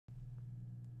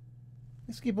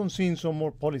Let's keep on seeing some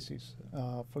more policies.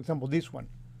 For example, this one.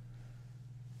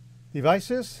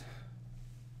 Devices,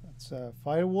 that's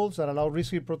firewalls that allow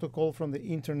receive protocol from the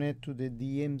internet to the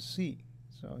DMZ.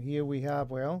 So here we have,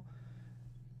 well,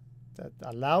 that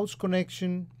allows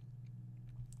connection.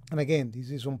 And again, this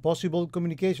is on possible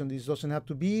communication. This doesn't have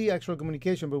to be actual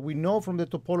communication, but we know from the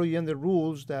topology and the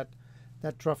rules that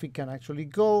that traffic can actually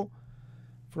go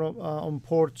from on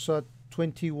ports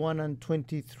 21 and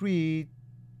 23.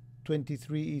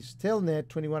 23 is Telnet,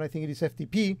 21 I think it is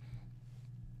FTP,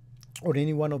 or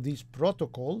any one of these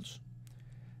protocols,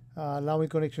 allowing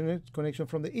connection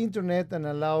from the internet and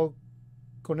allow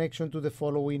connection to the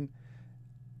following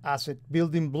asset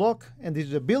building block. And this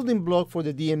is a building block for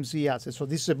the DMZ asset. So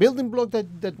this is a building block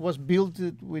that was built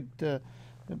with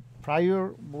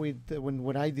prior with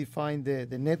when I defined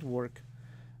the network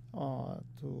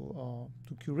to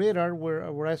QRadar,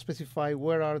 where I specify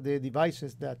where are the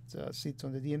devices that sit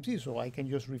on the DMZ, so I can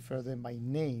just refer them by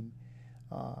name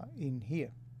in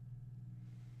here.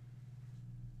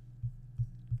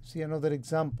 See another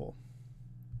example.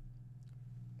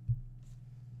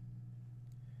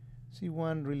 See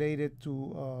one related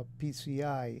to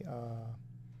PCI.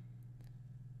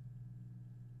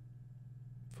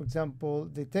 For example,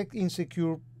 detect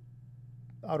insecure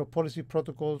out-of-policy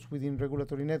protocols within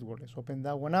regulatory network. Let's open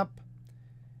that one up,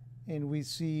 and we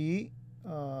see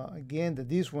again that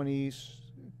this one is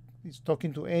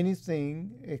talking to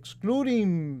anything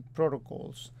excluding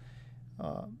protocols,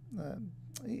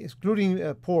 excluding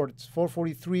ports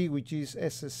 443, which is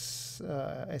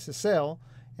SSL,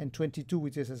 and 22,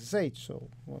 which is SSH. So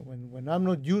when I'm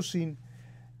not using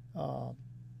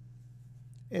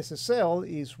SSL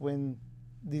is when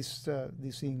this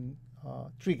thing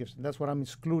triggers, and that's what I'm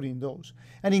excluding those.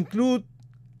 And include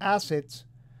assets,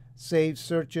 save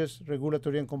searches,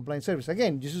 regulatory and compliance service.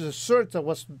 Again, this is a search that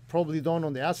was probably done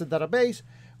on the asset database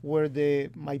where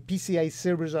my PCI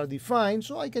servers are defined,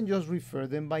 so I can just refer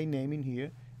them by name in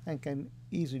here and can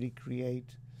easily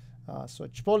create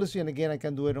such policy. And again, I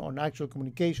can do it on actual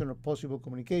communication or possible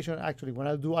communication. Actually, when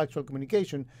I do actual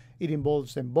communication, it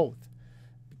involves them both.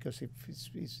 Because if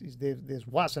there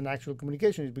was an actual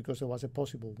communication, it's because there was a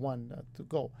possible one to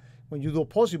go. When you do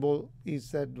possible,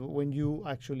 is that when you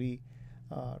actually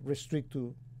restrict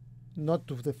to not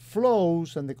to the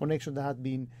flows and the connection that had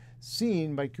been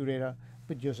seen by QRadar,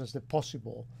 but just as the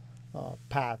possible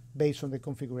path based on the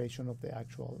configuration of the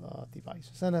actual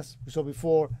devices. And as we saw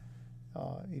before,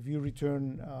 if you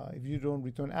don't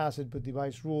return asset but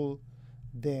device rule,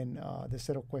 then the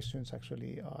set of questions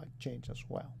actually change as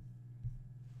well.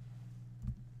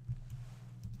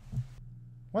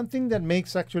 One thing that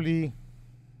makes actually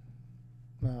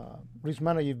risk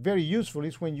manager very useful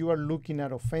is when you are looking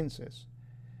at offenses.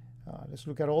 Let's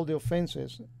look at all the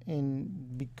offenses,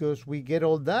 and because we get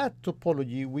all that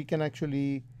topology, we can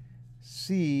actually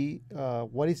see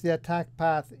what is the attack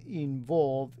path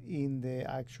involved in the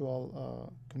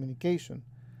actual communication.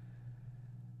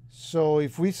 So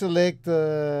if we select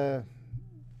any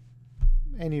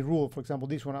rule, for example,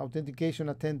 this one, authentication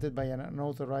attempted by an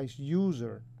unauthorized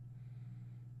user,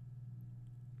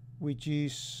 which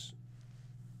is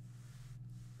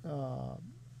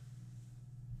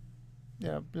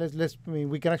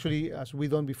we can actually, as we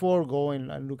done before, go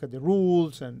and look at the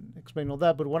rules and explain all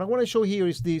that. But what I want to show here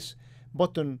is this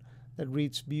button that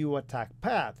reads View Attack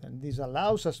Path, and this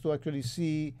allows us to actually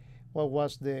see what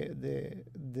was the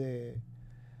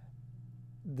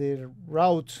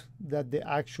route that the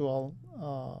actual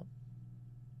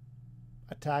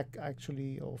attack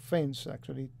offense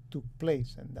actually took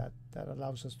place, and that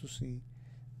allows us to see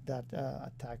that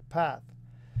attack path.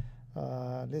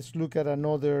 Let's look at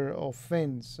another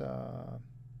offense.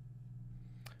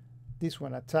 This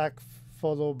one, attack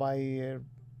followed by an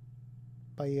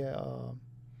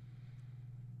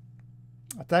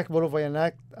attack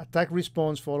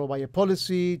response followed by a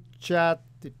policy, chat,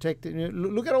 detected.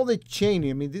 Look at all the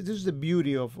chaining. I mean, this is the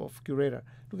beauty of QRadar.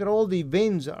 Look at all the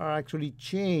events that are actually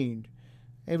chained.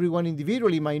 Everyone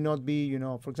individually might not be,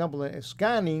 for example, a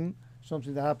scanning,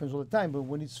 something that happens all the time, but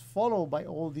when it's followed by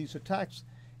all these attacks,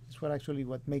 it's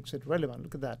what makes it relevant.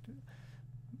 Look at that.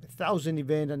 1,000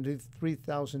 events and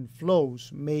 3,000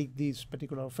 flows make this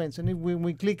particular offense. And if when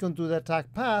we click onto the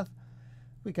attack path,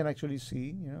 we can actually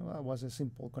see, it was a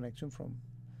simple connection from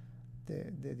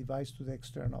the device to the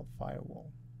external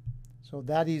firewall. So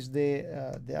that is the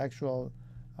actual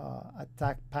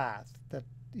attack path that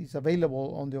is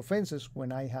available on the offenses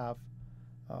when I have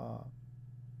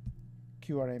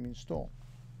QRM installed.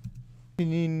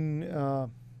 In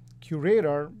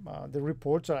QRadar, the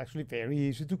reports are actually very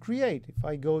easy to create. If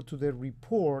I go to the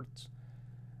reports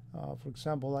For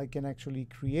example, I can actually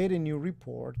create a new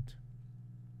report,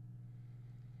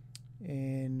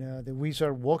 and the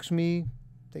wizard walks me,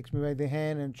 takes me by the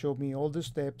hand and shows me all the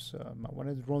steps. I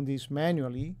wanted to run this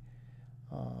manually.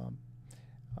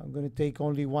 I'm going to take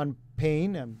only one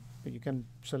pane, but you can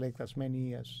select as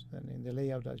many as in the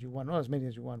layout as you want, not as many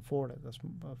as you want. 4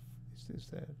 is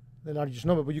the largest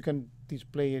number, but you can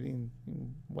display it in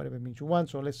whatever means you want.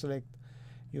 So let's select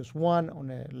just one on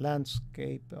a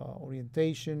landscape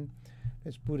orientation.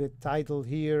 Let's put a title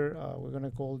here. We're going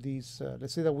to call these,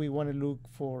 let's say that we want to look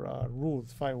for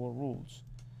rules, firewall rules.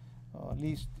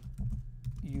 Least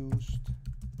used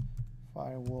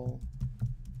firewall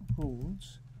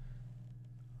rules.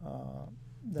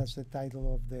 That's the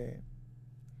title of the.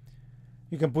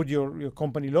 You can put your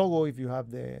company logo if you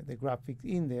have the graphic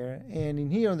in there. And in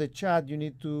here on the chat, you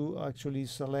need to actually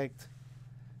select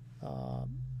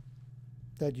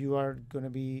that you are going to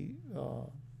be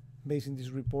basing this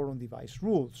report on device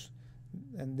rules.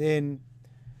 And then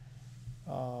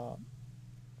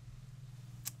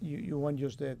you want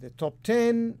just the top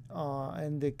 10.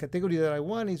 And the category that I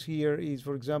want is here is,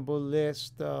 for example,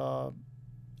 let's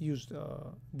use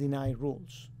deny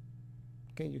rules.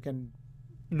 Okay, you can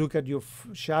look at your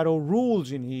shadow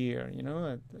rules in here. You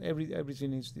know,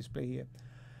 everything is displayed here.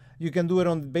 You can do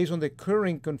it based on the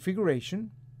current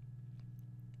configuration,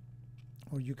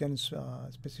 or you can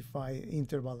specify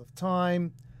interval of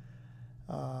time.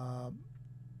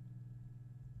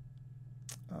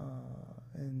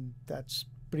 And that's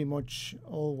pretty much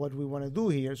all what we want to do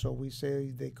here. So we say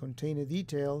they contain the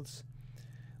details.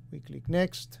 We click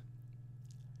next.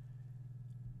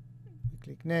 We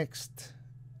click next.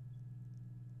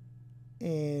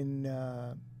 And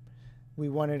we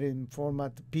want it in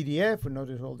format PDF. And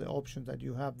notice all the options that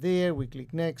you have there. We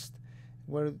click next.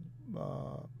 Where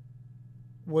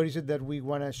is it that we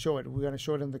want to show it? We're going to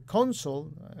show it in the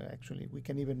console. Actually, we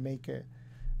can even make a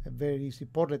very easy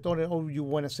portlet on it, or you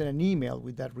want to send an email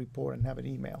with that report and have an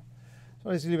email. So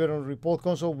let's leave it on report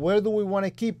console. Where do we want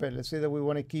to keep it? Let's say that we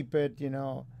want to keep it, you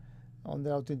know, on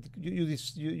the authentic.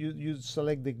 You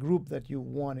select the group that you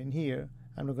want in here.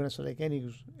 I'm not going to select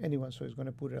anyone, so it's going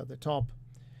to put it at the top.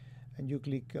 And you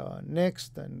click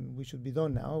next, and we should be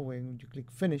done now. When you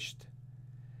click finished,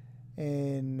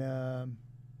 and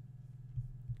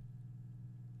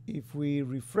if we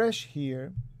refresh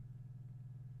here,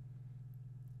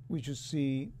 we should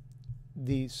see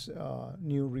this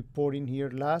new report in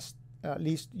here,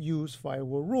 least use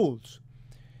firewall rules.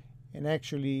 And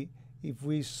actually, if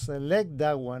we select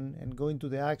that one and go into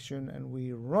the action and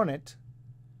we run it,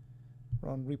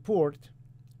 run report,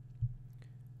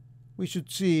 we should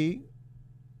see,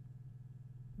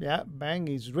 yeah, bang,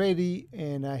 is ready,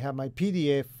 and I have my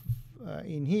PDF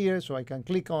in here, so I can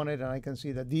click on it and I can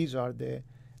see that these are the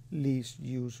least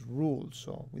used rules.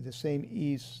 So with the same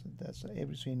ease, that's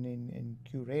everything in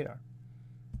QRadar.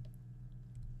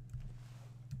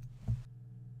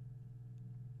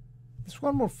 There's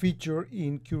one more feature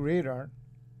in QRadar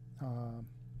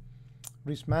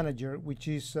Risk Manager, which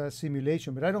is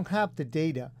simulation, but I don't have the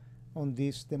data on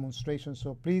this demonstration,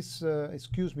 so please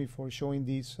excuse me for showing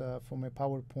this from a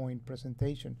PowerPoint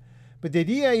presentation. But the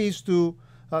idea is to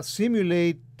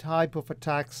simulate type of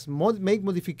attacks, make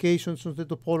modifications on the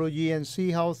topology, and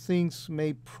see how things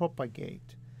may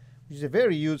propagate, which is a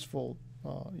very useful,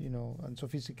 and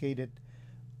sophisticated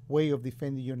way of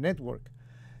defending your network.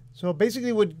 So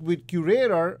basically, with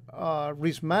QRadar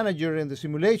Risk Manager and the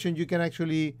simulation, you can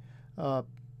actually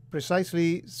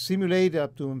precisely simulate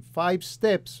up to 5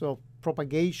 steps of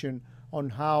propagation on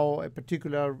how a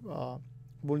particular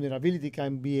vulnerability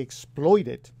can be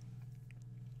exploited.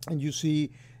 And you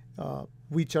see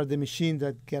which are the machines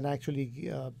that can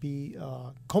actually be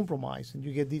compromised, and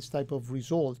you get these type of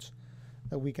results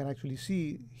that we can actually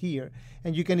see here.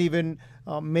 And you can even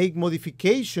make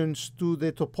modifications to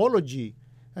the topology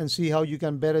and see how you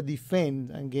can better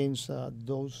defend against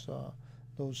those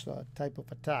type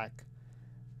of attack.